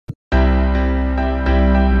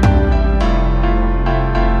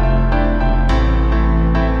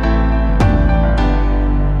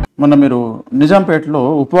మొన్న మీరు నిజాంపేటలో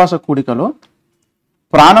ఉపవాస కూడికలో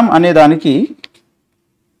ప్రాణం అనే దానికి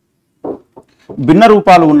భిన్న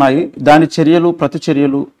రూపాలు ఉన్నాయి, దాని చర్యలు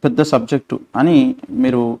ప్రతిచర్యలు పెద్ద సబ్జెక్టు అని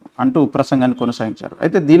మీరు అంటూ ప్రసంగాన్ని కొనసాగించారు.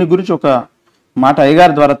 అయితే దీని గురించి ఒక మాట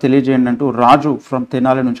అయ్యగారి ద్వారా తెలియజేయండి అంటూ రాజు ఫ్రమ్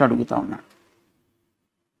తెనాలి నుంచి అడుగుతా ఉన్నాడు.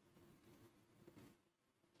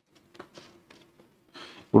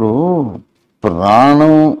 ఇప్పుడు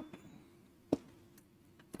ప్రాణం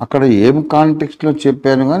అక్కడ ఏం కాంటెక్స్ట్లో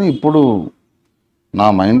చెప్పాను, కానీ ఇప్పుడు నా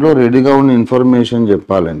మైండ్లో రెడీగా ఉన్న ఇన్ఫర్మేషన్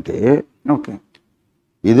చెప్పాలంటే, ఓకే,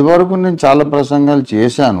 ఇదివరకు నేను చాలా ప్రసంగాలు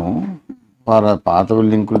చేశాను, వారి పాత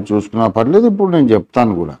లింకులు చూసుకున్నా పర్లేదు, ఇప్పుడు నేను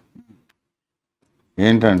చెప్తాను కూడా.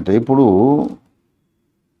 ఏంటంటే ఇప్పుడు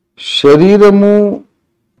శరీరము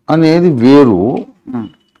అనేది వేరు,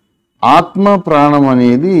 ఆత్మ ప్రాణం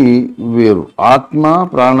అనేది వేరు. ఆత్మ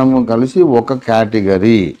ప్రాణము కలిసి ఒక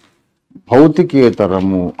కేటగిరీ,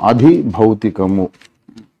 భౌతికేతరము, అధిభౌతికము.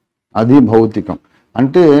 అధిభౌతికం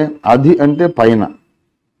అంటే అధి అంటే పైన,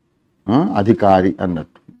 అధికారి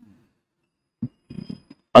అన్నట్టు.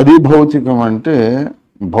 అధిభౌతికం అంటే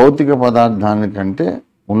భౌతిక పదార్థానికంటే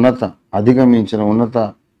ఉన్నత, అధిగమించిన ఉన్నత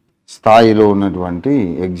స్థాయిలో ఉన్నటువంటి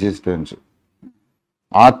ఎగ్జిస్టెన్స్.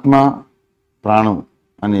 ఆత్మ ప్రాణం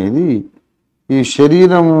అనేది ఈ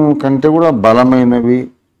శరీరం కంటే కూడా బలమైనవి,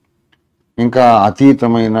 ఇంకా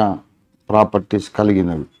అతీతమైన ప్రాపర్టీస్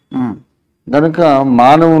కలిగినవి. కనుక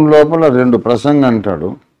మానవుని లోపల రెండు ప్రసంగం అంటాడు.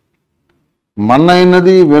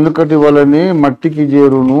 మన్నైనది వెనుకటి వలనే మట్టికి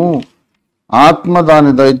చేరును, ఆత్మ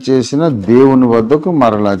దాన్ని దయచేసిన దేవుని వద్దకు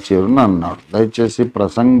మరలా చేరును అన్నాడు. దయచేసి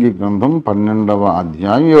ప్రసంగి గ్రంథం 12వ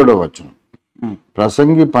అధ్యాయం 7వ వచనం.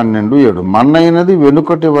 ప్రసంగి 12:7. మన్నైనది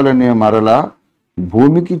వెనుకటి వలనే మరలా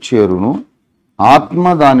భూమికి చేరును, ఆత్మ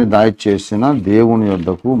దాన్ని దయచేసిన దేవుని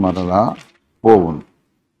వద్దకు మరలా పోవును.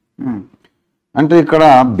 అంటే ఇక్కడ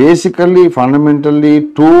basically fundamentally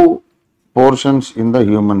two portions in the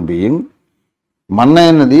human being.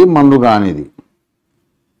 మన్నైనది మన్ను కానిది.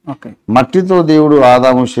 మట్టితో దేవుడు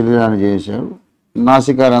ఆదాము శరీరాన్ని చేశాడు.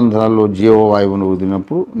 నాసికా రంధ్రాల్లో జీవవాయువును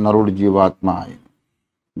వదిలినప్పుడు నరుడు జీవాత్మ ఆయన.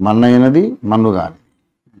 మన్నైనది మన్ను కానిది.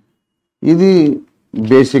 ఇది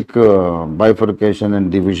basic bifurcation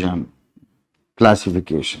and division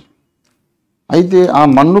classification. అయితే ఆ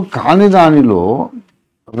మన్ను కాని దానిలో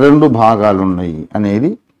రెండు భాగాలు ఉన్నాయి అనేది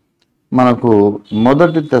మనకు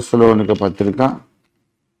మొదటి తెస్సలోనిక పత్రిక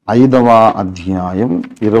 5వ అధ్యాయం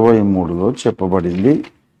 23లో చెప్పబడింది.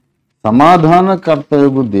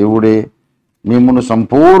 సమాధానకర్తయగు దేవుడే మిమ్మును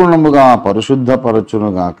సంపూర్ణముగా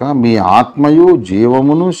పరిశుద్ధపరచునుగాక, మీ ఆత్మయు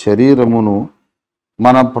జీవమును శరీరమును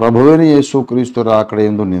మన ప్రభువైన యేసుక్రీస్తు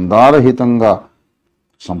రాకడయందు నిందారహితంగా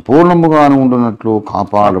సంపూర్ణముగా ఉండునట్లు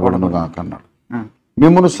కాపాడబడునుగాక అన్నాడు.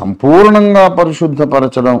 మిమ్మల్ని సంపూర్ణంగా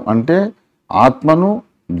పరిశుద్ధపరచడం అంటే ఆత్మను,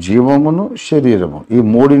 జీవమును, శరీరము, ఈ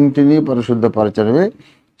మూడింటిని పరిశుద్ధపరచడమే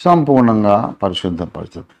సంపూర్ణంగా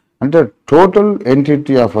పరిశుద్ధపరచడం. అంటే total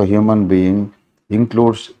entity of a human being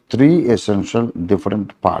includes 3 essential different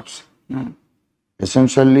parts.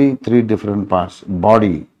 Essentially 3 different parts: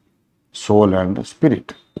 body, soul and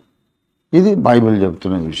spirit. ఇది బైబిల్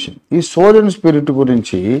చెప్తున్న విషయం. ఈ సోల్ అండ్ స్పిరిట్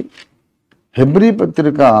గురించి హెబ్రీ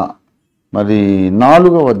పత్రిక మరి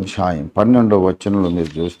 4వ అధ్యాయం 12వ వచనంలో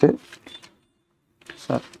మీరు చూస్తే,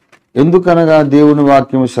 ఎందుకనగా దేవుని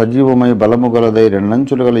వాక్యము సజీవమై బలము గలదై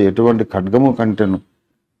రెండంచులు గల ఎటువంటి ఖడ్గము కంటెను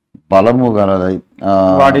బలము గలదై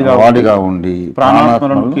వాడిగా ఉండి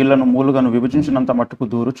ప్రాణాత్మలను కీళ్లను మూలుగాను విభజించినంత మట్టుకు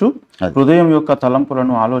దూరుచు హృదయం యొక్క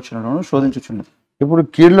తలంపులను ఆలోచనలను శోధించుచున్నది. ఇప్పుడు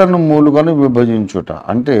కీళ్లను మూలుగాను విభజించుట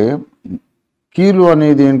అంటే కీలు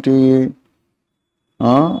అనేది ఏంటి?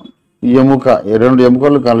 ఎముక, రెండు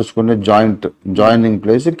ఎముకలు కలుసుకునే జాయినింగ్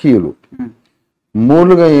ప్లేస్ కీలు.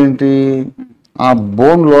 మూలుగా ఏంటి? ఆ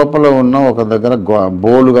బోన్ లోపల ఉన్న ఒక దగ్గర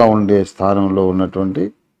బోలుగా ఉండే స్థానంలో ఉన్నటువంటి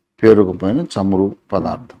పేరుకుపోయిన చమురు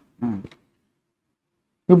పదార్థం.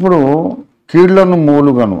 ఇప్పుడు కీళ్లను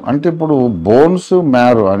మూలుగను అంటే ఇప్పుడు బోన్స్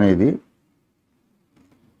మ్యారో అనేది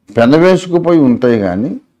పెనవేసుకుపోయి ఉంటాయి,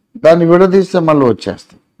 కానీ దాన్ని విడదీస్తే మళ్ళీ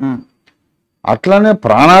వచ్చేస్తాయి. అట్లానే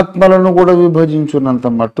ప్రాణాత్మలను కూడా విభజించున్నంత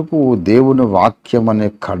మట్టుకు దేవుని వాక్యం అనే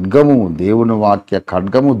ఖడ్గము, దేవుని వాక్య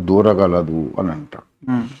ఖడ్గము దూరగలదు అని అంటారు.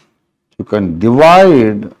 You can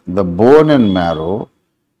divide the bone and marrow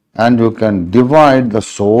and you can divide the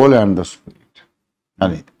soul and the spirit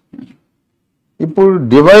అనేది. ఇప్పుడు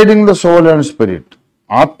dividing the soul and spirit,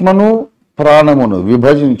 ఆత్మను ప్రాణమును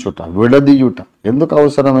విభజించుట, విడదీయుట ఎందుకు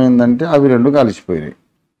అవసరమైందంటే అవి రెండు కలిసిపోయినాయి.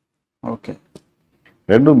 ఓకే,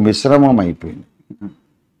 రెండు మిశ్రమం అయిపోయింది.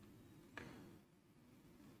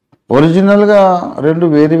 ఒరిజినల్గా రెండు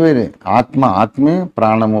వేరే వేరే. ఆత్మ ఆత్మే,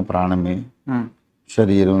 ప్రాణము ప్రాణమే,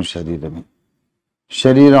 శరీరం శరీరమే.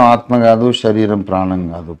 శరీరం ఆత్మ కాదు, శరీరం ప్రాణం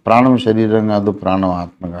కాదు, ప్రాణం శరీరం కాదు, ప్రాణం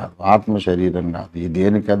ఆత్మ కాదు, ఆత్మ శరీరం కాదు. ఈ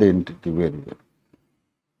దేనికదే ఎంటిటీ వేరు వేరు.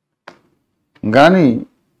 కానీ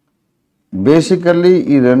బేసికల్లీ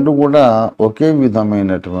ఈ రెండు కూడా ఒకే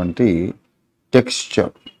విధమైనటువంటి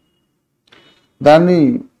టెక్స్చర్. దాన్ని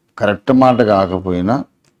కరెక్ట్ మాట కాకపోయినా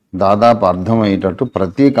దాదాపు అర్థమయ్యేటట్టు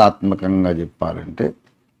ప్రతీకాత్మకంగా చెప్పాలంటే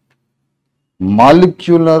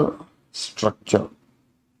మాలిక్యులర్ స్ట్రక్చర్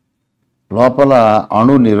లోపల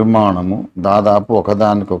అణు నిర్మాణము దాదాపు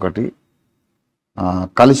ఒకదానికొకటి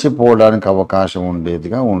కలిసిపోవడానికి అవకాశం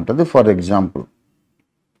ఉండేదిగా ఉంటుంది. ఫర్ ఎగ్జాంపుల్,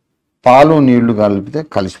 పాలు నీళ్లు కలిపితే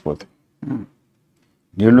కలిసిపోతాయి.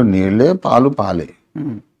 నీళ్లు నీళ్ళే, పాలు పాలే,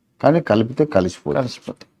 కానీ కలిపితే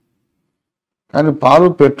కలిసిపోతాయి. కానీ పాలు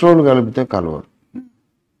పెట్రోల్ కలిపితే కలవరు,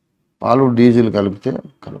 పాలు డీజిల్ కలిపితే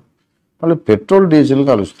కలవరు. మళ్ళీ పెట్రోల్ డీజిల్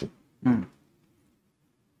కలుస్తాయి.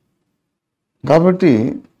 కాబట్టి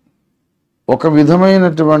ఒక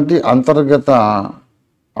విధమైనటువంటి అంతర్గత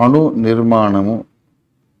అణు నిర్మాణము,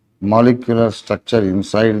 molecular structure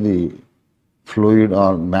inside the fluid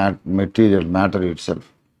are matter it self,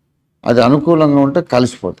 అది అనుకూలంగా ఉంటే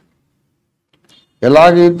కలిసిపోతుంది.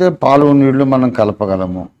 ఎలాగైతే పాలు నీళ్లు మనం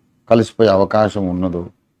కలపగలము, కలిసిపోయే అవకాశం ఉన్నదో,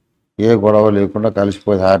 ఏ గొడవ లేకుండా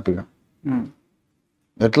కలిసిపోయి హ్యాపీగా,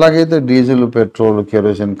 ఎట్లాగైతే డీజిల్, పెట్రోల్,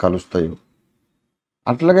 కెరోసిన్ కలుస్తాయో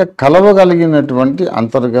అట్లాగే కలవగలిగినటువంటి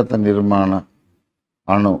అంతర్గత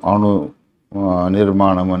అణు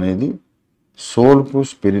నిర్మాణం అనేది సోల్కు,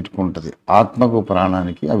 స్పిరిట్కు ఉంటుంది, ఆత్మకు,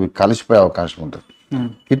 ప్రాణానికి అవి కలిసిపోయే అవకాశం ఉంటుంది.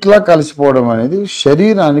 ఇట్లా కలిసిపోవడం అనేది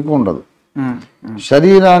శరీరానికి ఉండదు.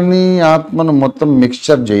 శరీరాన్ని, ఆత్మను మొత్తం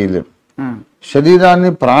మిక్స్చర్ చేయలేం,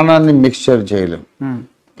 శరీరాన్ని, ప్రాణాన్ని మిక్స్చర్ చేయలేం.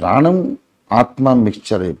 ప్రాణం, ఆత్మ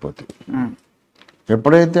మిక్స్చర్ అయిపోతుంది.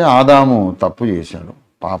 ఎప్పుడైతే ఆదాము తప్పు చేశాడో,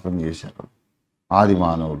 పాపం చేశాడో, ఆది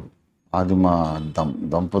మానవులు,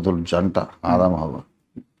 దంపతులు జంట ఆదాము హవ్వ,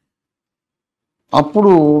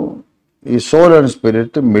 అప్పుడు ఈ సోల్ అండ్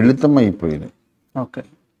స్పిరిట్ మిళితం అయిపోయినాయి. ఓకే.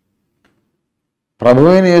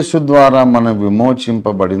 ప్రభువైన యేసు ద్వారా మనం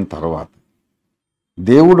విమోచింపబడిన తర్వాత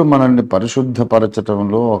దేవుడు మనల్ని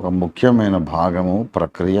పరిశుద్ధపరచటంలో ఒక ముఖ్యమైన భాగము,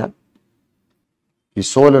 ప్రక్రియ ఈ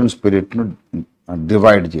సోల్ అండ్ స్పిరిట్ను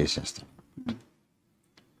డివైడ్ చేసేస్తాం.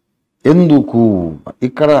 ఎందుకు?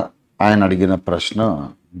 ఇక్కడ ఆయన అడిగిన ప్రశ్న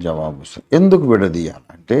జవాబు. ఎందుకు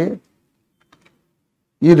విడదీయాలంటే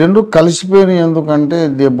ఈ రెండు కలిసిపోయిన, ఎందుకంటే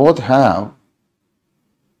they both have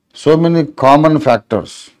so many common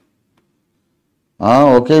factors,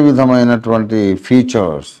 ఒకే విధమైనటువంటి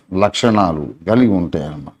ఫీచర్స్, లక్షణాలు కలిగి ఉంటాయి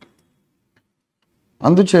అన్నమాట.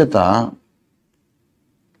 అందుచేత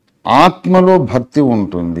ఆత్మలో భక్తి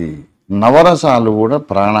ఉంటుంది, నవరసాలు కూడా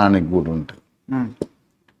ప్రాణానికి కూడా ఉంటాయి.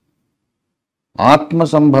 ఆత్మ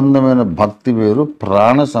సంబంధమైన భక్తి వేరు,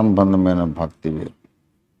 ప్రాణ సంబంధమైన భక్తి వేరు.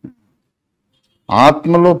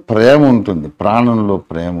 ఆత్మలో ప్రేమ ఉంటుంది, ప్రాణంలో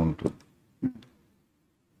ప్రేమ ఉంటుంది.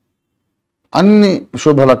 అన్ని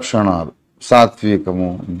శుభ లక్షణాలు, సాత్వికము,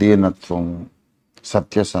 దీనత్వము,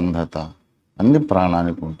 సత్యసంధత అన్ని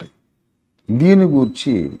ప్రాణానికి ఉంటాయి. దీని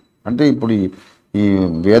గురించి అంటే ఇప్పుడు ఈ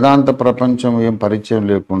వేదాంత ప్రపంచం ఏం పరిచయం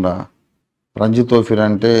లేకుండా రంజిత్ ఓఫిర్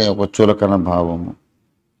అంటే ఒక చులకన భావము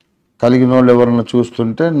కలిగిన వాళ్ళు ఎవరైనా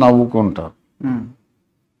చూస్తుంటే నవ్వుకుంటారు.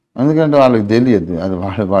 ఎందుకంటే వాళ్ళకి తెలియదు,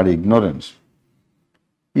 అది వాడి ఇగ్నోరెన్స్.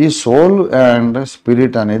 ఈ సోల్ అండ్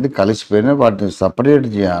స్పిరిట్ అనేది కలిసిపోయినా వాటిని సపరేట్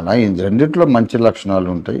చేయాలి. ఈ రెండిట్లో మంచి లక్షణాలు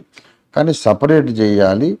ఉంటాయి, కానీ సపరేట్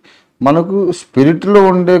చేయాలి. మనకు స్పిరిట్లో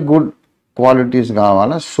ఉండే గుడ్ క్వాలిటీస్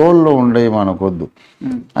కావాలా, సోల్లో ఉండే మనకొద్దు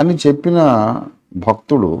అని చెప్పిన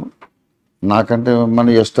భక్తుడు నాకంటే మన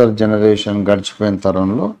ఎస్టర్ జనరేషన్ గడిచిపోయిన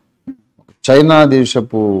తరంలో చైనా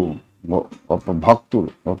దేశపు ఒక భక్తుడు,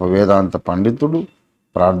 ఒక వేదాంత పండితుడు,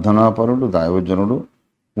 ప్రార్థనాపరుడు, దైవజనుడు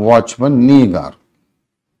వాచ్మన్ నీ గారు.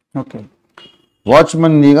 ఓకే.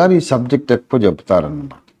 వాచ్మన్ నీ గారు ఈ సబ్జెక్ట్ ఎక్కువ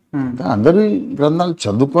చెప్తారన్నమాట. అందరి గ్రంథాలు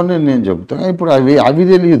చదువుకొని నేను చెప్తాను. ఇప్పుడు అవి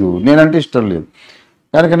తెలియదు, నేనంటే ఇష్టం లేదు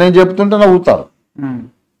కనుక నేను చెప్తుంటే నవ్వుతారు.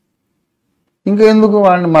 ఇంకా ఎందుకు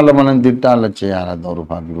వాడిని మళ్ళీ మనం తిట్టాలా, చేయాలా,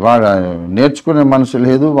 దౌర్భాగ్యం. వాడు నేర్చుకునే మనసు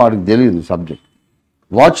లేదు, వాడికి తెలియదు సబ్జెక్ట్.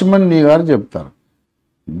 వాచ్మన్ నీ గారు చెప్తారు,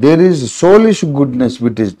 there is సోలిష్ goodness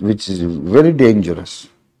which is very dangerous.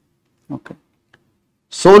 Okay.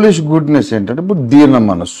 సోలిష్ goodness ఏంటంటే ఇప్పుడు దీన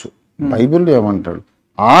మనస్సు. బైబిల్లో ఏమంటాడు?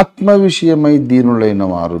 ఆత్మ విషయమై దీనులైన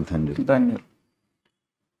వారు ధన్యులు.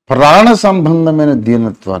 ప్రాణ సంబంధమైన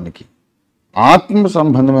దీనత్వానికి, ఆత్మ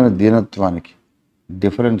సంబంధమైన దీనత్వానికి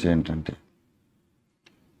డిఫరెన్స్ ఏంటంటే,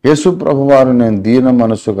 యేసు ప్రభువారు నేను దీన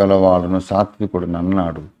మనస్సు గలవాడును, సాత్వికుడిని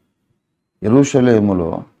అన్నాడు. యెరూషలేములో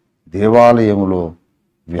దేవాలయములో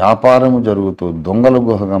వ్యాపారము జరుగుతూ దొంగల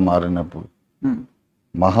గుహగా మారినప్పుడు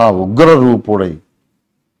మహా ఉగ్ర రూపుడై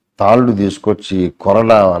తాళ్ళు తీసుకొచ్చి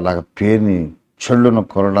కొరడా అలాగ పేని చెళ్ళున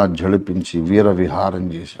కొరడా జడిపించి వీర విహారం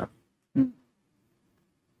చేశాడు.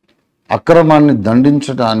 అక్రమాన్ని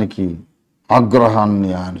దండించడానికి ఆగ్రహాన్ని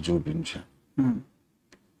ఆయన చూపించాడు.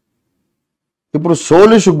 ఇప్పుడు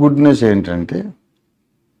సోలిష్ గుడ్నెస్ ఏంటంటే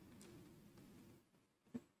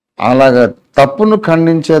అలాగా తప్పును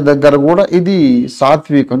ఖండించే దగ్గర కూడా ఇది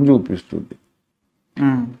సాత్వికం చూపిస్తుంది.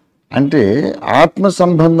 అంటే ఆత్మ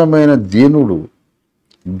సంబంధమైన దీనుడు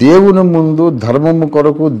దేవుని ముందు ధర్మము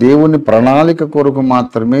కొరకు దేవుని ప్రణాళిక కొరకు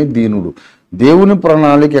మాత్రమే దీనుడు. దేవుని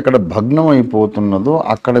ప్రణాళిక ఎక్కడ భగ్నం అయిపోతున్నదో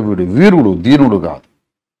అక్కడ వీడు వీరుడు, దీనుడు కాదు.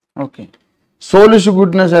 ఓకే. సోలిష్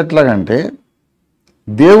గుడ్నెస్ ఎట్లాగంటే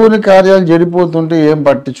దేవుని కార్యాలు జరిపోతుంటే ఏం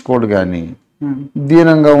పట్టించుకోడు, కానీ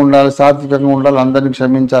దీనంగా ఉండాలి, సాత్వికంగా ఉండాలి, అందరినీ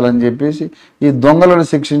క్షమించాలని చెప్పేసి ఈ దొంగలను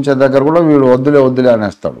శిక్షించే దగ్గర కూడా వీడు వద్దులే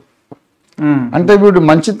అనేస్తాడు. అంటే వీడు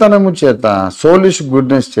మంచితనము చేత, సోలిష్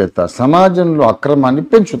గుడ్నెస్ చేత సమాజంలో అక్రమాన్ని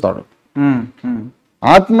పెంచుతాడు.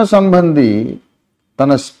 ఆత్మ సంబంధి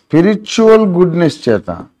తన స్పిరిచువల్ గుడ్నెస్ చేత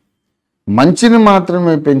మంచిని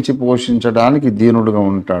మాత్రమే పెంచి పోషించడానికి దీనుడుగా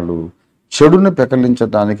ఉంటాడు, చెడుని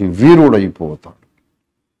పెకలించడానికి వీరుడైపోతాడు.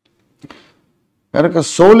 కనుక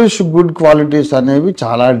సోలిష్ గుడ్ క్వాలిటీస్ అనేవి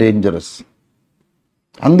చాలా డేంజరస్.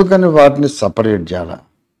 అందుకని వాటిని సపరేట్ చేయాలి.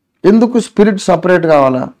 ఎందుకు స్పిరిట్ సపరేట్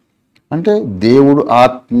కావాలా అంటే దేవుడు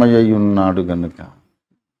ఆత్మయ్య ఉన్నాడు గనుక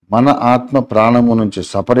మన ఆత్మ ప్రాణము నుంచి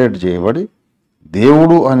సపరేట్ చేయబడి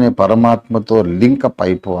దేవుడు అనే పరమాత్మతో లింకప్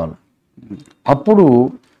అయిపోవాలి. అప్పుడు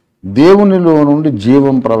దేవునిలో నుండి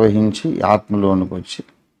జీవం ప్రవహించి ఆత్మలోనికి వచ్చి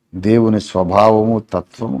దేవుని స్వభావము,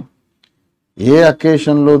 తత్వము, ఏ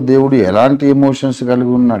అకేషన్లో దేవుడు ఎలాంటి ఎమోషన్స్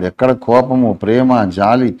కలిగి ఉన్నాడు, ఎక్కడ కోపము, ప్రేమ,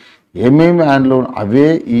 జాలి ఏమేమి ఆయనలో అవే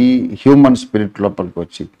ఈ హ్యూమన్ స్పిరిట్ లోపలికి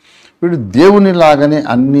వచ్చి వీడు దేవుని లాగానే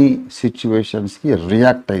అన్ని సిచ్యువేషన్స్కి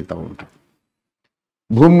రియాక్ట్ అవుతూ ఉంటాడు.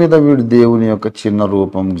 భూమి మీద వీడు దేవుని యొక్క చిన్న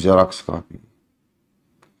రూపం, జెరాక్స్ కాపీ.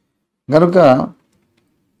 కనుక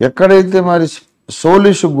ఎక్కడైతే మరి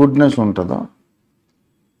సోలిష్ గుడ్నెస్ ఉంటుందో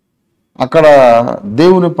అక్కడ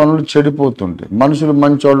దేవుని పనులు చెడిపోతుంటాయి. మనుషులు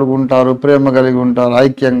మంచోళ్ళు ఉంటారు, ప్రేమ కలిగి ఉంటారు,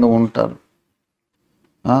 ఐక్యంగా ఉంటారు,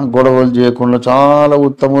 గొడవలు చేయకుండా చాలా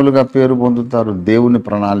ఉత్తములుగా పేరు పొందుతారు. దేవుని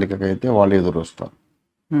ప్రణాళికకైతే వాళ్ళు ఎదురొస్తారు.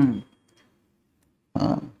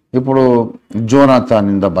 ఇప్పుడు జోనాథాన్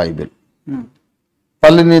ఇన్ ద బైబిల్,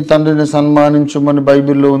 తల్లిని తండ్రిని సన్మానించమని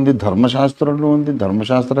బైబిల్లో ఉంది, ధర్మశాస్త్రంలో ఉంది.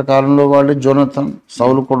 ధర్మశాస్త్ర కాలంలో వాడే జోనాథాన్,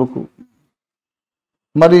 సౌలు కొడుకు.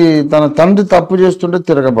 మరి తన తండ్రి తప్పు చేస్తుంటే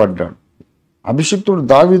తిరగబడ్డాడు. అభిషిక్తుడు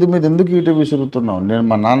దావీదు మీద ఎందుకు ఈట విసురుతున్నావు? నేను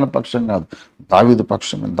మా నాన్న పక్షం కాదు, దావీదు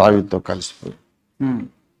పక్షమే, దావీదుతో కలిసిపోయి.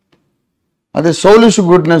 అదే సోలిష్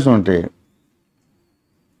గుడ్నెస్ ఉంటే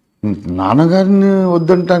నాన్నగారిని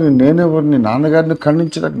వద్దంటాను నేనెవరిని, నాన్నగారిని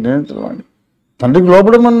ఖండించడానికి నేను వాడిని, తండ్రికి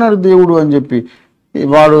లోపడమన్నాడు దేవుడు అని చెప్పి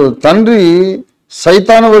వాడు తండ్రి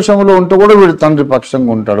సైతాన వశంలో ఉంటే కూడా వీడు తండ్రి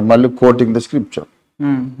పక్షంగా ఉంటాడు. మళ్ళీ కోటింగ్ ద స్క్రిప్చర్,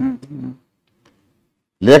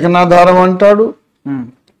 లేఖనాధారం అంటాడు.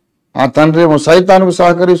 ఆ తండ్రి ఏమో సైతానికి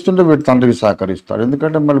సహకరిస్తుంటే వీడు తండ్రికి సహకరిస్తాడు.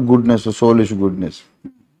 ఎందుకంటే మళ్ళీ గుడ్నెస్, సోలిష్ గుడ్నెస్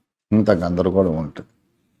ఇంత గందరగోళం ఉంటుంది.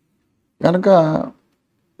 కనుక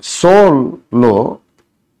సోల్లో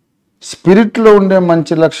స్పిరిట్లో ఉండే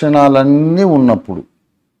మంచి లక్షణాలన్నీ ఉన్నప్పుడు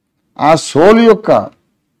ఆ సోల్ యొక్క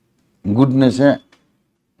గుడ్నెసే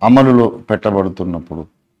అమలులో పెట్టబడుతున్నప్పుడు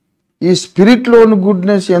ఈ స్పిరిట్లోని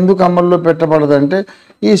గుడ్నెస్ ఎందుకు అమల్లో పెట్టబడదంటే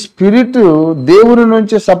ఈ స్పిరిట్ దేవుని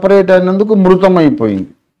నుంచి సపరేట్ అయినందుకు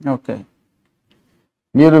మృతమైపోయింది. ఓకే.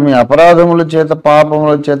 మీరు మీ అపరాధముల చేత,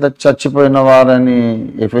 పాపముల చేత చచ్చిపోయిన వారని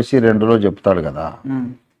ఎఫెసీ 2లో చెప్తాడు కదా.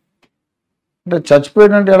 అంటే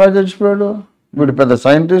చచ్చిపోయాడంటే ఎలా చచ్చిపోయాడు? వీడు పెద్ద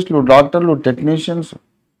సైంటిస్టులు, డాక్టర్లు, టెక్నీషియన్స్,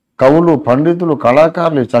 కవులు, పండితులు,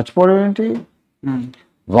 కళాకారులు చచ్చిపోవడం ఏంటి?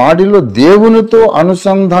 వాడిలో దేవునితో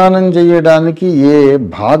అనుసంధానం చేయడానికి ఏ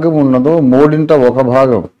భాగం ఉన్నదో మూడింట ఒక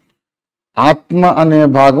భాగం ఆత్మ అనే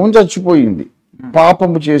భాగం చచ్చిపోయింది.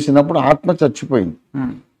 పాపము చేసినప్పుడు ఆత్మ చచ్చిపోయింది,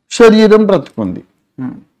 శరీరం బ్రతుకుంది.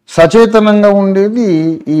 సచేతనంగా ఉండేది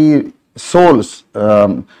ఈ సోల్స్,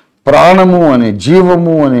 ప్రాణము అనే,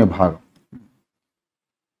 జీవము అనే భాగం.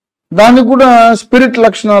 దానికి కూడా స్పిరిట్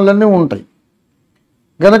లక్షణాలన్నీ ఉంటాయి.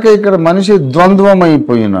 గనక ఇక్కడ మనిషి ద్వంద్వం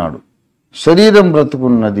అయిపోయినాడు. శరీరం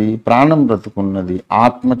బ్రతుకున్నది, ప్రాణం బ్రతుకున్నది,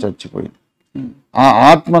 ఆత్మ చచ్చిపోయింది. ఆ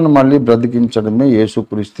ఆత్మను మళ్ళీ బ్రతికించడమే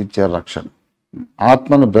యేసుక్రీస్తు ఇచ్చే రక్షణ.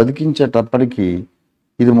 ఆత్మను బ్రతికించేటప్పటికి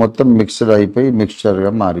ఇది మొత్తం మిక్స్డ్ అయిపోయి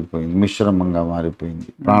మిక్స్చర్గా మారిపోయింది, మిశ్రమంగా మారిపోయింది.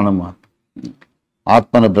 ప్రాణం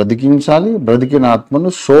ఆత్మను బ్రతికించాలి, బ్రతికిన ఆత్మను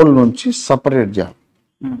సోల్ నుంచి సపరేట్ చేయాలి.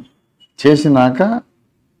 చేసినాక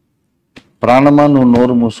ప్రాణమా నువ్వు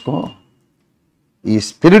నోరు మూసుకో, ఈ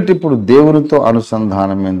స్పిరిట్ ఇప్పుడు దేవునితో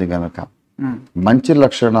అనుసంధానమైంది గనక మంచి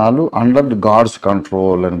లక్షణాలు under God's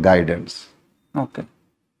control and guidance. Okay.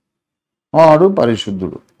 వాడు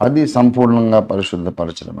పరిశుద్ధుడు. అది సంపూర్ణంగా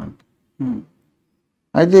పరిశుద్ధపరచడం అంటే.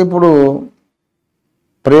 అయితే ఇప్పుడు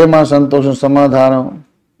ప్రేమ, సంతోషం, సమాధానం,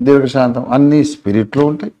 దీర్ఘశాంతం అన్నీ స్పిరిట్లో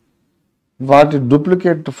ఉంటాయి. వాటి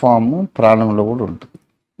డూప్లికేట్ ఫాము ప్రాణంలో కూడా ఉంటుంది.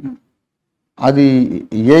 అది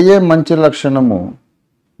ఏ మంచి లక్షణము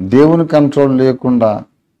దేవుని కంట్రోల్ లేకుండా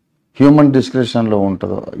హ్యూమన్ డిస్క్రిప్షన్లో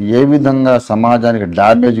ఉంటుందో, ఏ విధంగా సమాజానికి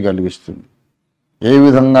డ్యామేజ్ కలిగిస్తుంది, ఏ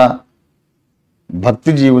విధంగా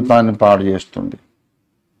భక్తి జీవితాన్ని పాడు చేస్తుంది,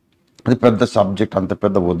 అది పెద్ద సబ్జెక్ట్. అంత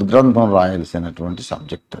పెద్ద ఉద్గ్రంథం రాయాల్సినటువంటి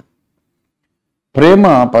సబ్జెక్ట్. ప్రేమ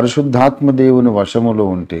పరిశుద్ధాత్మ దేవుని వశములో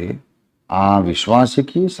ఉంటే ఆ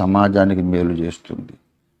విశ్వాసికి సమాజానికి మేలు చేస్తుంది.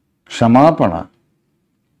 క్షమాపణ,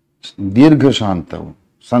 దీర్ఘశాంతము,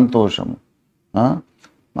 సంతోషము,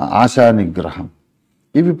 ఆశా నిగ్రహం,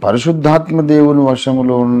 ఇవి పరిశుద్ధాత్మ దేవుని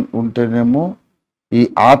వశములో ఉంటేనేమో ఈ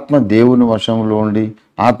ఆత్మ దేవుని వశంలో ఉండి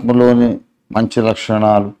ఆత్మలోని మంచి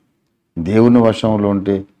లక్షణాలు దేవుని వశంలో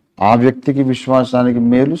ఉంటే ఆ వ్యక్తికి విశ్వాసానికి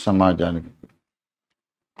మేలు, సమాజానికి.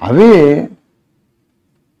 అవే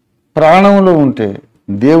ప్రాణంలో ఉంటే,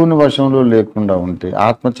 దేవుని వశంలో లేకుండా ఉంటే,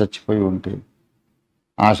 ఆత్మ చచ్చిపోయి ఉంటే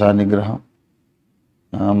ఆశా నిగ్రహం,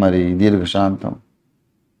 మరి దీర్ఘశాంతం,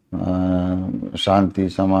 శాంతి,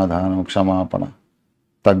 సమాధానం, క్షమాపణ,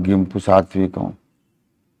 తగ్గింపు, సాత్వికం,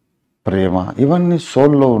 ప్రేమ, ఇవన్నీ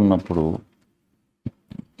సోల్లో ఉన్నప్పుడు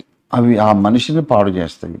అవి ఆ మనిషిని పాడు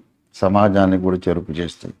చేస్తాయి, సమాజానికి కూడా చెరుపు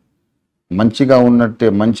చేస్తాయి. మంచిగా ఉన్నట్టే,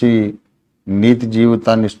 మంచి నీతి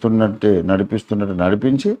జీవితాన్ని ఇస్తున్నట్టే, నడిపిస్తున్నట్టే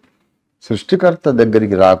నడిపించి సృష్టికర్త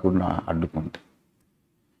దగ్గరికి రాకుండా అడ్డుకుంటాయి.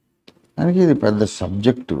 దానికి ఇది పెద్ద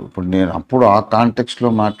సబ్జెక్టు. ఇప్పుడు నేను అప్పుడు ఆ కాంటెక్స్ట్లో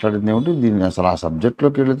మాట్లాడింది ఏమిటి, దీన్ని అసలు ఆ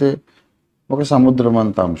సబ్జెక్ట్లోకి వెళితే ఒక సముద్రం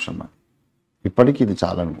అంత అంశం. ఇప్పటికీ ఇది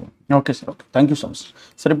చాలా అనుకోండి. Okay sir, okay, thank you so much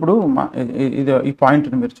sir. ఇప్పుడు ఇది ఈ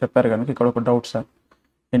పాయింట్ని మీరు చెప్పారు కనుక ఇక్కడ ఒక డౌట్ సార్.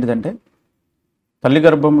 ఏంటిదంటే తల్లి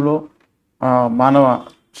గర్భంలో మానవ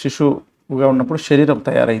శిశువుగా ఉన్నప్పుడు శరీరం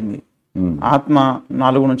తయారైంది, ఆత్మ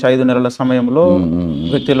 4 నుంచి 5 నెలల సమయంలో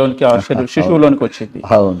వ్యక్తిలోనికి శిశువులోనికి వచ్చింది.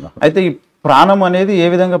 అయితే ఈ ప్రాణం అనేది ఏ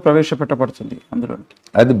విధంగా ప్రవేశపెట్టబడుతుంది అందులోనికి?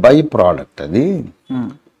 అది బై ప్రోడక్ట్. అది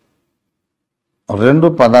 2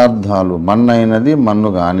 పదార్థాలు, మన్నైనది,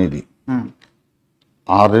 మన్ను కానిది,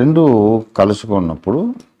 ఆ 2 కలుసుకున్నప్పుడు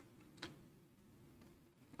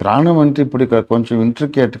ప్రాణం అంటే ఇప్పుడు ఇక్కడ కొంచెం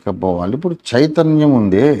ఇంట్రికేట్గా పోవాలి. ఇప్పుడు చైతన్యం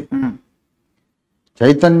ఉందే,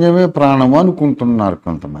 చైతన్యమే ప్రాణము అనుకుంటున్నారు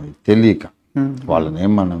కొంతమంది తెలియక. వాళ్ళని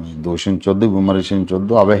మనం దూషించొద్దు,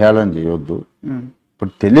 విమర్శించొద్దు, అవహేళన చేయొద్దు.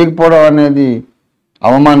 ఇప్పుడు తెలియకపోవడం అనేది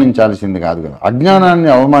అవమానించాల్సింది కాదు కదా, అజ్ఞానాన్ని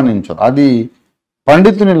అవమానించదు. అది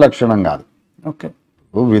పండితుని లక్షణం కాదు, ఓకే,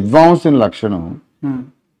 విద్వాంసుని లక్షణం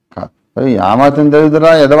కాదు. ఆ మాత్రం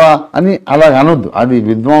తెలియదురా ఎదవా అని అలా అనొద్దు. అది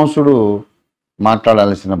విద్వాంసుడు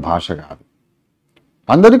మాట్లాడాల్సిన భాష కాదు.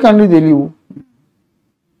 అందరికీ అన్నీ తెలియవు.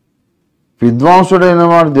 విద్వాంసుడైన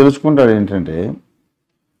వాడు తెలుసుకుంటాడు ఏంటంటే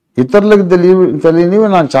ఇతరులకు తెలియనివి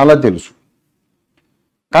నాకు చాలా తెలుసు,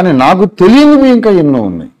 కానీ నాకు తెలియనివి ఇంకా ఎన్నో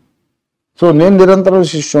ఉన్నాయి. సో నేను నిరంతరం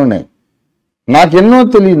శిష్యునే. నాకెన్నో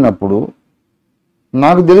తెలియనప్పుడు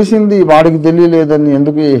నాకు తెలిసింది వాడికి తెలియలేదని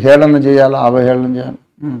ఎందుకు హేళన చేయాలా, అవహేళన చేయాలి?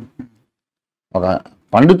 ఒక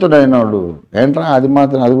పండితుడైనవాడు ఏంట్రా అది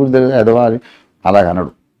మాత్రం అది కూడా తెలియదు ఎదవాలి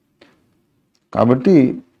అలాగనడు. కాబట్టి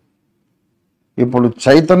ఇప్పుడు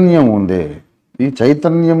చైతన్యం ఉందే, ఈ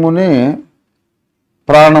చైతన్యమునే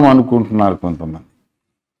ప్రాణం అనుకుంటున్నారు కొంతమంది.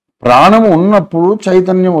 ప్రాణం ఉన్నప్పుడు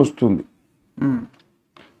చైతన్యం వస్తుంది.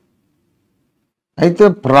 అయితే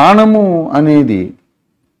ప్రాణము అనేది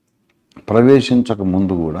ప్రవేశించక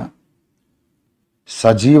ముందు కూడా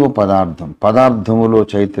సజీవ పదార్థములో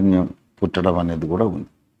చైతన్యం పుట్టడం అనేది కూడా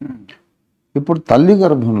ఉంది. ఇప్పుడు తల్లి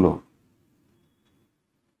గర్భంలో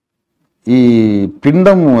ఈ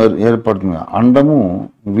పిండము ఏర్పడుతుంది, అండము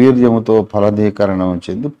వీర్యముతో ఫలదీకరణం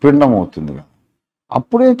చెంది పిండం అవుతుంది కదా,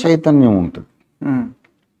 అప్పుడే చైతన్యం ఉంటుంది.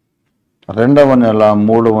 2వ నెల,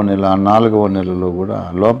 3వ నెల, 4వ నెలలో కూడా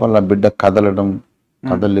లోపల బిడ్డ కదలడం,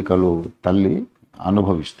 కదలికలు తల్లి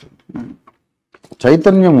అనుభవిస్తుంది.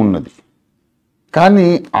 చైతన్యం ఉన్నది, కానీ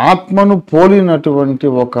ఆత్మను పోలినటువంటి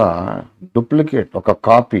ఒక డూప్లికేట్, ఒక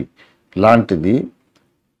కాపీ లాంటిది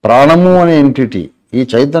ప్రాణము అనే ఎంటిటీ. ఈ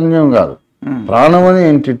చైతన్యం కాదు, ప్రాణం అనే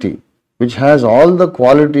entity which has all the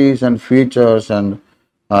qualities and features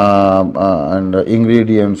and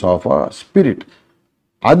ingredients of a spirit.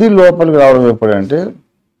 అది లోపలికి రావడం ఎప్పుడంటే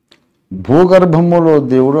భూగర్భములో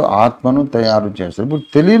దేవుడు ఆత్మను తయారు చేస్తాడు. ఇప్పుడు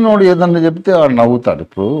తెలియనోడు ఏదన్నా చెప్తే వాడు నవ్వుతాడు.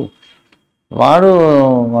 ఇప్పుడు వాడు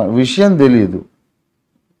విషయం తెలియదు,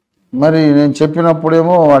 మరి నేను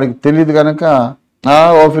చెప్పినప్పుడేమో వాడికి తెలియదు కనుక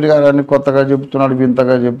ఓఫిర్ గారు అన్ని కొత్తగా చెప్తున్నాడు,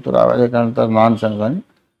 వింతగా చెప్తున్నాడు, నాన్ సెన్స్ అని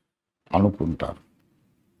అనుకుంటారు.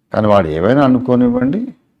 కానీ వాడు ఏమైనా అనుకోనివ్వండి,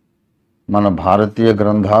 మన భారతీయ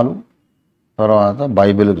గ్రంథాలు, తర్వాత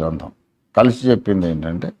బైబిల్ గ్రంథం కలిసి చెప్పింది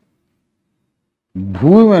ఏంటంటే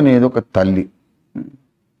భూమి అనేది ఒక తల్లి.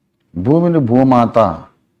 భూమిని భూమాత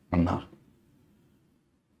అన్నారు.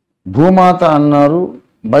 భూమాత అన్నారు.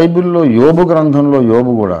 బైబిల్లో యోబు గ్రంథంలో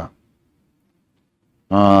యోబు కూడా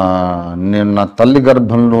నేను నా తల్లి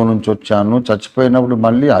గర్భంలో నుంచి వచ్చాను, చచ్చిపోయినప్పుడు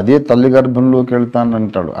మళ్ళీ అదే తల్లి గర్భంలోకి వెళ్తాను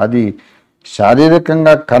అంటాడు. అది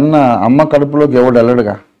శారీరకంగా కన్న అమ్మ కడుపులోకి ఎవడు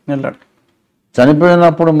వెళ్ళడుగా.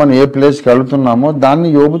 చనిపోయినప్పుడు మనం ఏ ప్లేస్కి వెళుతున్నామో దాన్ని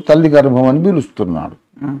యోబు తల్లి గర్భం అని పిలుస్తున్నాడు.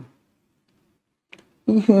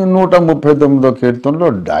 139వ కీర్తనలో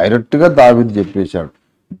డైరెక్ట్గా దావీదు చెప్పేశాడు,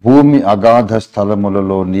 భూమి అగాధ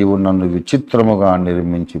స్థలములలో నీవు నన్ను విచిత్రముగా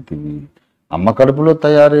నిర్మించితివి. అమ్మ కడుపులో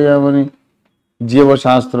తయారయ్యావని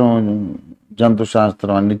జీవశాస్త్రం,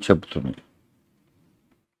 జంతుశాస్త్రం అన్ని చెప్తున్నాయి.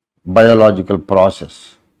 Biological process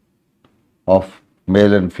of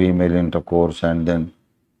male and female intercourse and then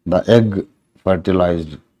the egg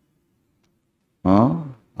fertilised,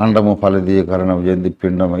 అండము ఫలదీకరణం చెంది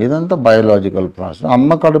పిండం, ఇదంతా బయోలాజికల్ ప్రాసెస్. అమ్మ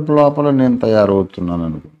కడుపు లోపల నేను తయారవుతున్నాను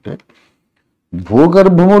అనుకుంటే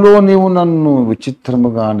భూగర్భములో నీవు నన్ను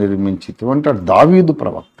విచిత్రముగా నిర్మించితివి అంటాడు దావీదు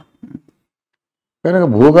ప్రవక్త. కనుక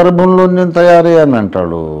భూగర్భంలో నేను తయారయ్యాను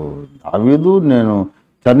అంటాడు దావీదు. నేను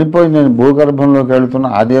చనిపోయి నేను భూగర్భంలోకి వెళ్తున్నా,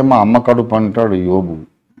 అదేమో అమ్మ కడుపు అంటాడు యోబు.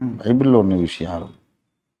 బైబిల్లో ఉన్న విషయాలు.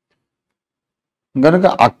 కనుక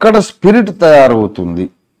అక్కడ స్పిరిట్ తయారవుతుంది.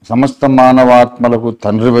 సమస్త మానవాత్మలకు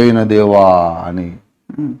తండ్రివైన దేవా అని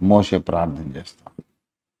మోషే ప్రార్థన చేస్తాడు.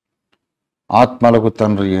 ఆత్మలకు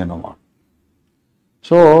తండ్రి అయినవాడు.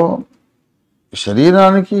 సో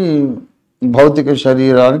శరీరానికి, భౌతిక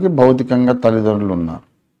శరీరానికి భౌతికంగా తల్లిదండ్రులు ఉన్నారు.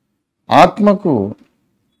 ఆత్మకు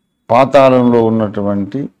పాతాళంలో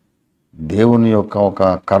ఉన్నటువంటి దేవుని యొక్క ఒక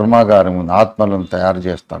కర్మాగారం ఉంది. ఆత్మలను తయారు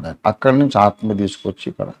చేస్తాడు. అక్కడి నుంచి ఆత్మ తీసుకొచ్చి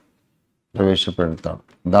ఇక్కడ ప్రవేశపెడతాడు.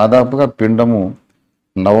 దాదాపుగా పిండము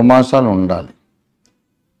 9 మాసాలు ఉండాలి.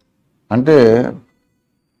 అంటే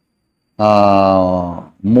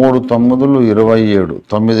 3 9 27,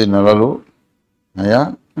 9 నెలలు అయ్యా.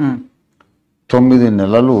 9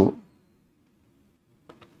 నెలలు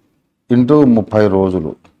ఇంటూ 30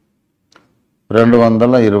 రోజులు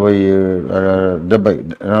 270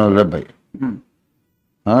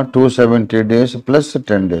 270 డేస్ ప్లస్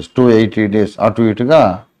 10 డేస్ 280 డేస్ అటు ఇటుగా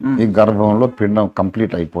ఈ గర్భంలో పిండం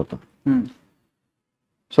కంప్లీట్ అయిపోతుంది.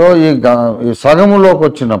 సో ఈ సగములోకి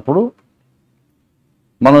వచ్చినప్పుడు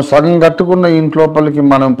మనం సగం కట్టుకున్న ఇంట్లోపలికి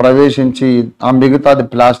మనం ప్రవేశించి ఆ మిగతాది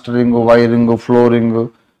ప్లాస్టరింగ్, వైరింగ్, ఫ్లోరింగ్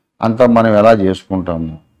అంతా మనం ఎలా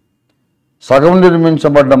చేసుకుంటాము. సగం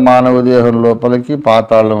నిర్మించబడ్డ మానవ దేహం లోపలికి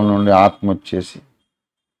పాతాళం నుండి ఆత్మ వచ్చేసి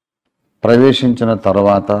ప్రవేశించిన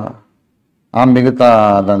తర్వాత ఆ మిగతా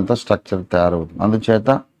అదంతా స్ట్రక్చర్ తయారవుతుంది. అందుచేత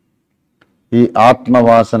ఈ ఆత్మ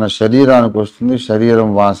వాసన శరీరానికి వస్తుంది, శరీరం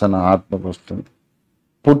వాసన ఆత్మకు వస్తుంది.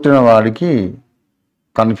 పుట్టిన వాడికి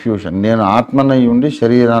కన్ఫ్యూషన్, నేను ఆత్మనై ఉండి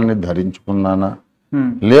శరీరాన్ని ధరించుకున్నానా,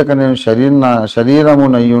 లేక నేను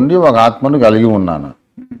శరీరమునై ఉండి ఒక ఆత్మను కలిగి ఉన్నానా.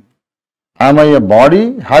 Am I a body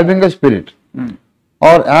having a spirit?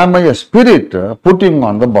 Or am I a spirit putting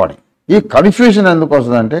on the body? ఈ కన్ఫ్యూజన్ ఎందుకు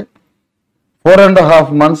వస్తుందంటే 4.5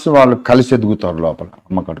 months వాళ్ళు కలిసి ఎదుగుతారు లోపల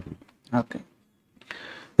అమ్మ కడుపులో.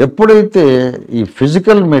 ఎప్పుడైతే ఈ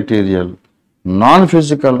ఫిజికల్ మెటీరియల్ నాన్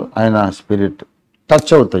ఫిజికల్ అయిన స్పిరిట్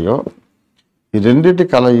టచ్ అవుతాయో ఈ రెండిటి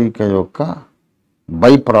కలయిక యొక్క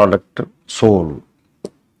బై ప్రోడక్ట్ సోల్.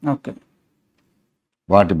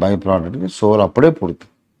 వాటి బై ప్రోడక్ట్కి సోల్ అప్పుడే పుడుతుంది.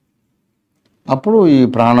 అప్పుడు ఈ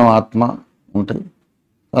ప్రాణం, ఆత్మ ఉంటాయి.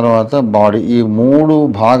 తర్వాత బాడీ, ఈ 3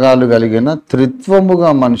 భాగాలు కలిగిన త్రిత్వముగా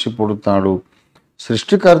మనిషి పుడతాడు.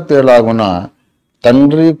 సృష్టికర్త ఎలాగున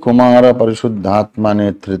తండ్రి, కుమార, పరిశుద్ధాత్మ అనే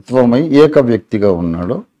త్రిత్వమై ఏక వ్యక్తిగా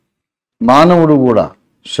ఉన్నాడు. మానవుడు కూడా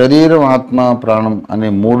శరీరం, ఆత్మ, ప్రాణం అనే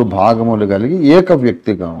 3 భాగములు కలిగి ఏక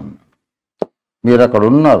వ్యక్తిగా ఉన్నాడు. మీరు అక్కడ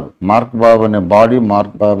ఉన్నారు. మార్క్ బాబు అనే బాడీ,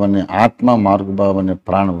 మార్క్ బాబు అనే ఆత్మ, మార్క్ బాబు అనే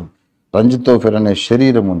ప్రాణం, రంజిత్ ఓఫిర్ అనే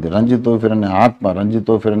శరీరం ఉంది, రంజిత్ ఓఫిర్ అనే ఆత్మ, రంజిత్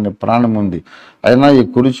ఓఫిర్ అనే ప్రాణం ఉంది. అయినా ఈ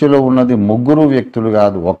కుర్చీలో ఉన్నది 3 వ్యక్తులు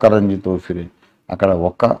కాదు, ఒక్క రంజిత్ ఓఫిరే, అక్కడ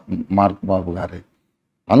ఒక్క మార్క్ బాబు గారే.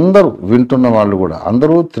 అందరూ వింటున్న వాళ్ళు కూడా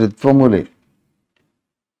అందరూ త్రిత్వములే.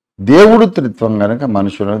 దేవుడు త్రిత్వం కనుక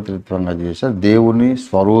మనుషులను త్రిత్వంగా చేశాడు. దేవుని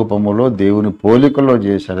స్వరూపములో, దేవుని పోలికలో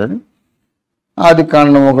చేశాడని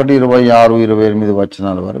ఆదికాండం 1:26-28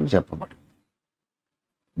 వచనాల వరకు చెప్పబడి,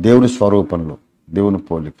 దేవుని స్వరూపంలో, దేవుని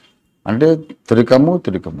పోలిక అంటే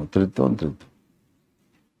త్రిత్వం.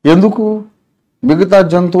 ఎందుకు? మిగతా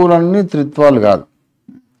జంతువులన్నీ త్రిత్వాలు కాదు,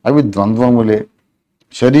 అవి ద్వంద్వములే.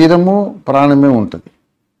 శరీరము, ప్రాణమే ఉంటుంది.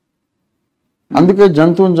 అందుకే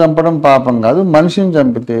జంతువుని చంపడం పాపం కాదు, మనిషిని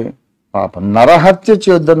చంపితే పాపం. నరహత్య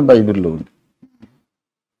చేయొద్దని బైబిల్లో ఉంది.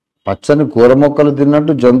 పచ్చని కూర మొక్కలు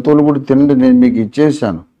తిన్నట్టు జంతువులు కూడా తినండి, నేను మీకు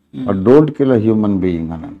ఇచ్చేసాను, don't kill a human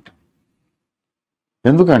being అని అంటే.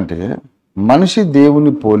 ఎందుకంటే మనిషి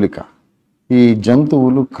దేవుని పోలిక, ఈ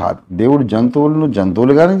జంతువులు కాదు. దేవుడు జంతువులను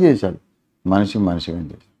జంతువులుగానే చేశాడు, మనిషిగానే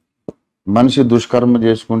చేశాడు. మనిషి దుష్కర్మ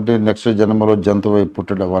చేసుకుంటే నెక్స్ట్ జన్మలో జంతువు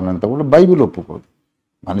పుట్టడం అనంతా కూడా బైబిల్ ఒప్పుకోదు.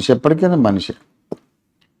 మనిషి ఎప్పటికైనా మనిషి.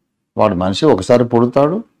 వాడు మనిషి ఒకసారి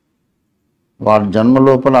పుడతాడు, వాడి జన్మ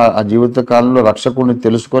లోపల ఆ జీవిత కాలంలో రక్షకుడిని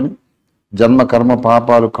తెలుసుకొని జన్మ కర్మ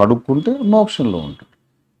పాపాలు కడుక్కుంటే మోక్షంలో ఉంటాడు,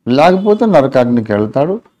 లేకపోతే నరకాగ్నికి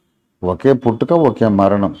వెళ్తాడు. ఒకే పుట్టుక ఒకే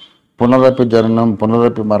మరణం, పునరపి జననం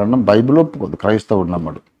పునరపి మరణం బైబిల్ ఒప్పుకోదు. క్రైస్తవుడు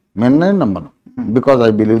నమ్మడు, నేను నమ్మను, because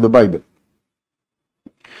I believe the Bible.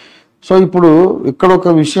 So ఇప్పుడు ఇక్కడ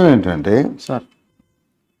ఒక విషయం ఏంటంటే సార్,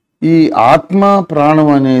 ఈ ఆత్మ ప్రాణం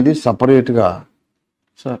అనేది సపరేట్గా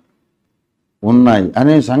సార్ ఉన్నాయి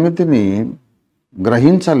అనే సంగతిని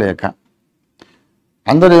గ్రహించలేక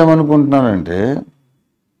అందరూ ఏమనుకుంటున్నారంటే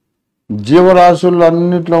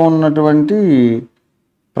జీవరాశులన్నిట్లో ఉన్నటువంటి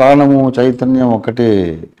ప్రాణము చైతన్యం ఒకటే,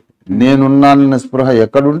 నేనున్నానన్న స్పృహ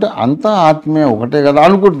ఎక్కడుంటే అంతా ఆత్మే ఒకటే కదా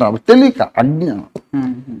అనుకుంటున్నాం. తెలియక అజ్ఞానం.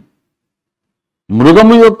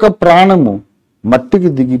 మృగము యొక్క ప్రాణము మట్టికి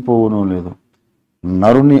దిగిపోవునో లేదు,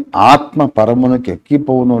 నరుని ఆత్మ పరమునకి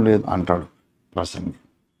ఎక్కిపోవునో లేదు అంటాడు ప్రసంగి.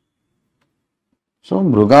 సో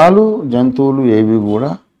మృగాలు జంతువులు ఏవి కూడా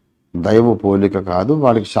దైవ పోలిక కాదు,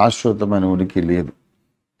 వాడికి శాశ్వతమైన ఉనికి లేదు.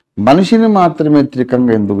 మనిషిని మాత్రమే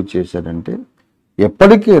త్రికంగా ఎందుకు చేశాడంటే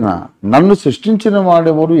ఎప్పటికైనా నన్ను సృష్టించిన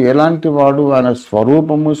వాడెవరు, ఎలాంటి వాడు, ఆయన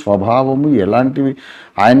స్వరూపము స్వభావము ఎలాంటివి,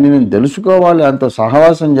 ఆయన్ని నేను తెలుసుకోవాలి, అంత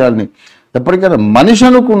సహవాసం చేయాలని ఎప్పటికైనా మనిషి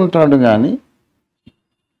అనుకుంటాడు, కానీ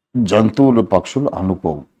జంతువులు పక్షులు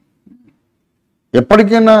అనుకోవు.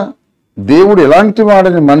 ఎప్పటికైనా దేవుడు ఎలాంటి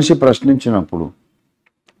వాడని మనిషి ప్రశ్నించినప్పుడు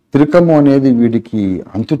త్రికము అనేది వీడికి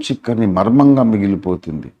అంతు చిక్కని మర్మంగా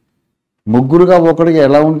మిగిలిపోతుంది. ముగ్గురుగా ఒకడికి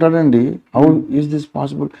ఎలా ఉంటాడండి, హౌ ఈజ్ దిస్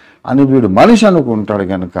పాసిబుల్ అని వీడు మనిషి అనుకుంటాడు.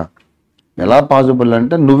 కనుక ఎలా పాసిబుల్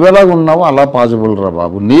అంటే నువ్వెలా ఉన్నావో అలా పాసిబుల్ రా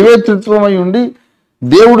బాబు, నీవే త్రిత్వం అయి ఉండి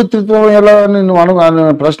దేవుడి త్రిత్వం ఎలా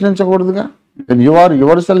నువ్వు ప్రశ్నించకూడదుగా. You are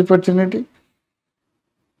your self eternity.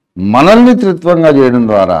 మనల్ని త్రిత్వంగా చేయడం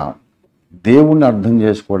ద్వారా దేవుణ్ణి అర్థం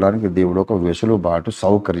చేసుకోవడానికి దేవుడు ఒక వెసులుబాటు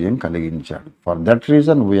సౌకర్యం కలిగించాడు. For that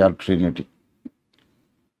reason we are Trinity.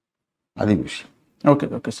 అది విషయం. Okay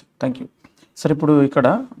okay sir, thank you sir. ఇప్పుడు ఇక్కడ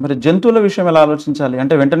మరి జంతువుల విషయం ఎలా ఆలోచించాలి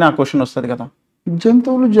అంటే వెంటనే ఆ క్వశ్చన్ వస్తుంది కదా,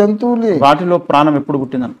 జంతువులే, వాటిలో ప్రాణం ఎప్పుడు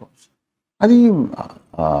పుట్టింది అనుకోవచ్చు. అది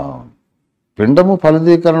పిండము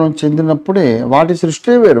ఫలదీకరణం చెందినప్పుడే వాటి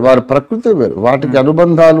సృష్టి వేరు, వారి ప్రకృతి వేరు, వాటికి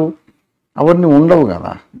అనుబంధాలు అవన్నీ ఉండవు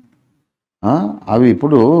కదా. అవి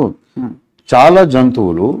ఇప్పుడు చాలా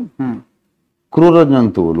జంతువులు, క్రూర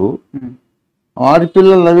జంతువులు వాటి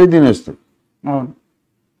పిల్లలు అవి తినేస్తాయి.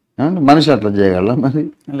 అవును, మనిషి అట్లా చేయగల మరి.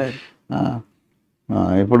 లేదు,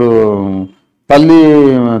 ఇప్పుడు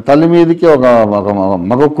తల్లి మీదకి ఒక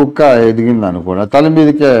మగ కుక్క ఎదిగింది అనుకోండి, తల్లి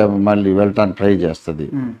మీదకే మళ్ళీ వెళ్ళటానికి ట్రై చేస్తుంది.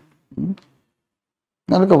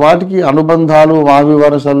 కనుక వాటికి అనుబంధాలు, వావి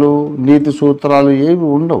వరసలు, నీతి సూత్రాలు ఏవి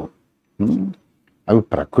ఉండవు. అవి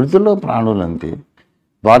ప్రకృతిలో ప్రాణులంతే,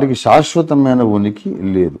 వాటికి శాశ్వతమైన ఉనికి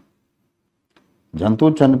లేదు.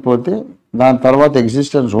 జంతువు చనిపోతే దాని తర్వాత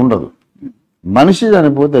ఎగ్జిస్టెన్స్ ఉండదు, మనిషి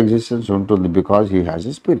చనిపోతే ఎగ్జిస్టెన్స్ ఉంటుంది, because he has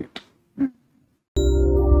a spirit.